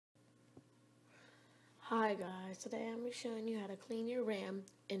Hi guys, today I'm going to be showing you how to clean your RAM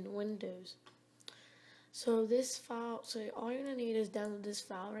in Windows. So all you're going to need is download this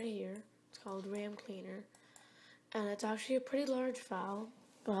file right here. It's called RAM Cleaner. And it's actually a pretty large file,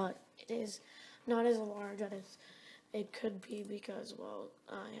 but it is not as large as it could be because, well,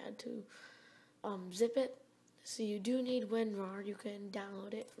 I had to zip it. So you do need WinRAR. You can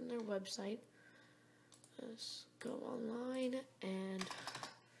download it from their website. Just go online and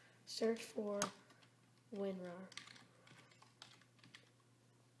search for WinRAR.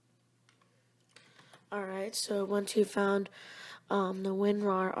 Alright, so once you found the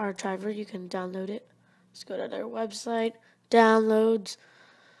WinRAR archiver, you can download it. Just go to their website, downloads,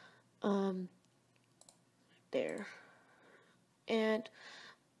 there. And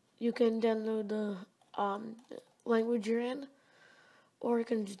you can download the language you're in, or you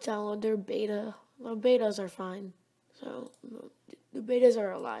can just download their beta. The betas are fine, so the betas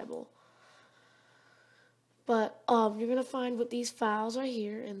are reliable. But you're going to find what these files are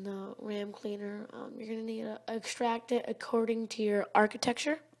here in the RAM Cleaner. You're going to need to extract it according to your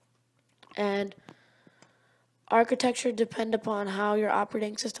architecture. And architecture depend upon how your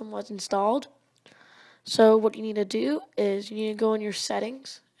operating system was installed. So what you need to do is you need to go in your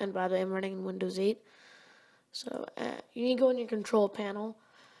settings. And by the way, I'm running in Windows 8. So you need to go in your control panel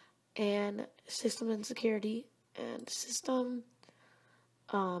and system and security and system.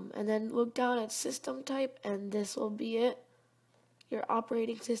 And then look down at system type, and this will be it, your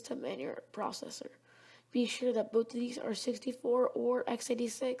operating system and your processor. Be sure that both of these are 64 or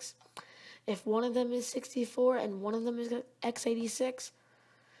x86. If one of them is 64 and one of them is x86,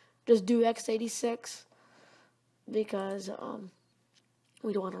 just do x86 because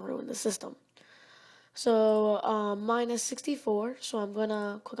we don't want to ruin the system. So mine is 64, so I'm going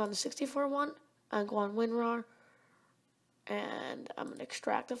to click on the 64 one and go on WinRAR. And I'm going to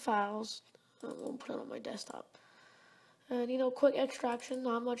extract the files. I'm going to put it on my desktop. And, quick extraction,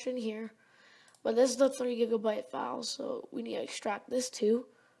 not much in here. But this is the 3 GB file, so we need to extract this too.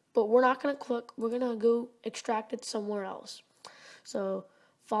 But we're not going to click. We're going to go extract it somewhere else. So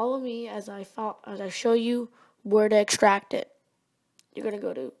follow me as I show you where to extract it. You're going to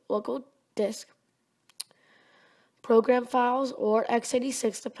go to local disk, program files, or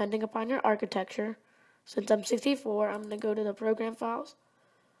x86, depending upon your architecture. Since I'm 64, I'm going to go to the program files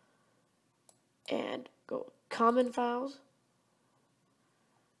and go common files.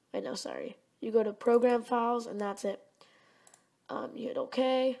 Wait, no, sorry. You go to program files and that's it. You hit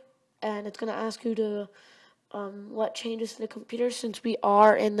OK, and it's going to ask you to let changes to the computer. Since we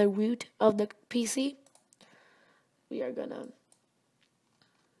are in the root of the PC, we are going to...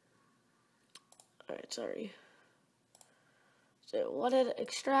 Alright, sorry. So let it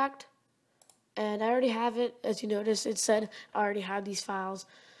extract. And I already have it. As you notice, it said I already have these files.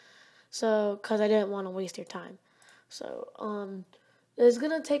 So, because I didn't want to waste your time. So, it's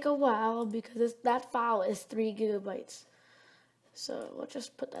going to take a while because that file is 3 GB. So, let's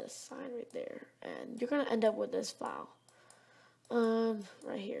just put that aside right there. And you're going to end up with this file.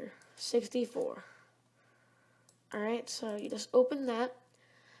 Right here. 64. Alright, so you just open that.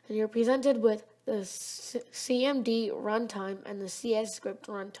 And you're presented with the CMD runtime and the CS script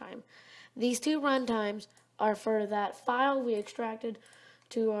runtime. These two runtimes are for that file we extracted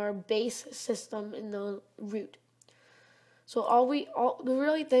to our base system in the root. So the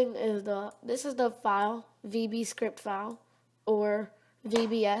really thing is this is the file, VB script file, or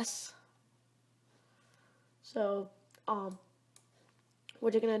VBS. So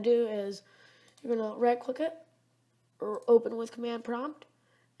what you're gonna do is you're gonna right click it or open with command prompt,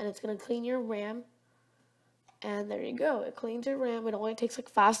 and it's gonna clean your RAM. And there you go. It cleans your RAM. It only takes like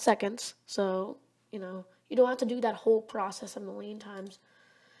 5 seconds. So, you don't have to do that whole process a million times.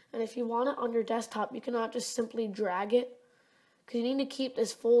 And if you want it on your desktop, you cannot just simply drag it. Because you need to keep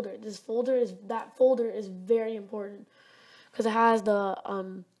this folder. That folder is very important. Because it has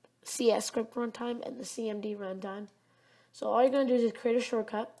the CS script runtime and the CMD runtime. So all you're going to do is create a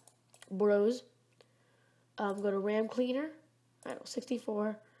shortcut. Browse. Go to RAM Cleaner.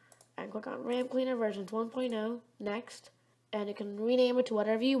 64. And click on RAM Cleaner versions 1.0, next, and you can rename it to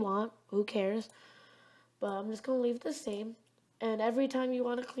whatever you want, who cares, but I'm just going to leave it the same. And every time you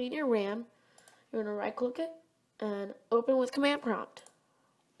want to clean your RAM, you're going to right click it and open with command prompt.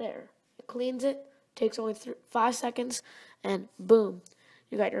 There, it cleans it, takes only 5 seconds, and boom,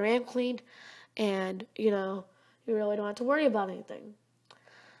 you got your RAM cleaned, and you really don't have to worry about anything.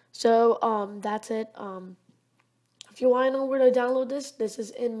 So that's it. If you want to know where to download this is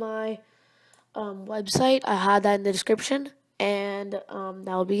in my website. I had that in the description, and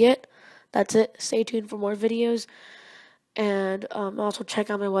that'll be it. That's it. Stay tuned for more videos, And also check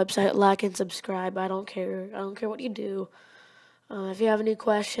out my website, like and subscribe. I don't care. I don't care what you do. If you have any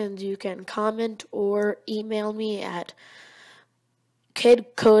questions, you can comment or email me at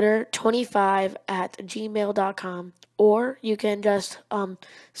kidcoder25@gmail.com, or you can just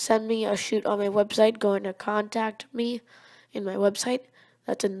send me a shoot on my website, going to contact me in my website.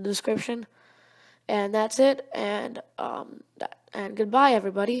 That's in the description. And that's it. And goodbye,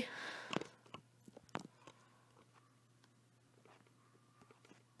 everybody.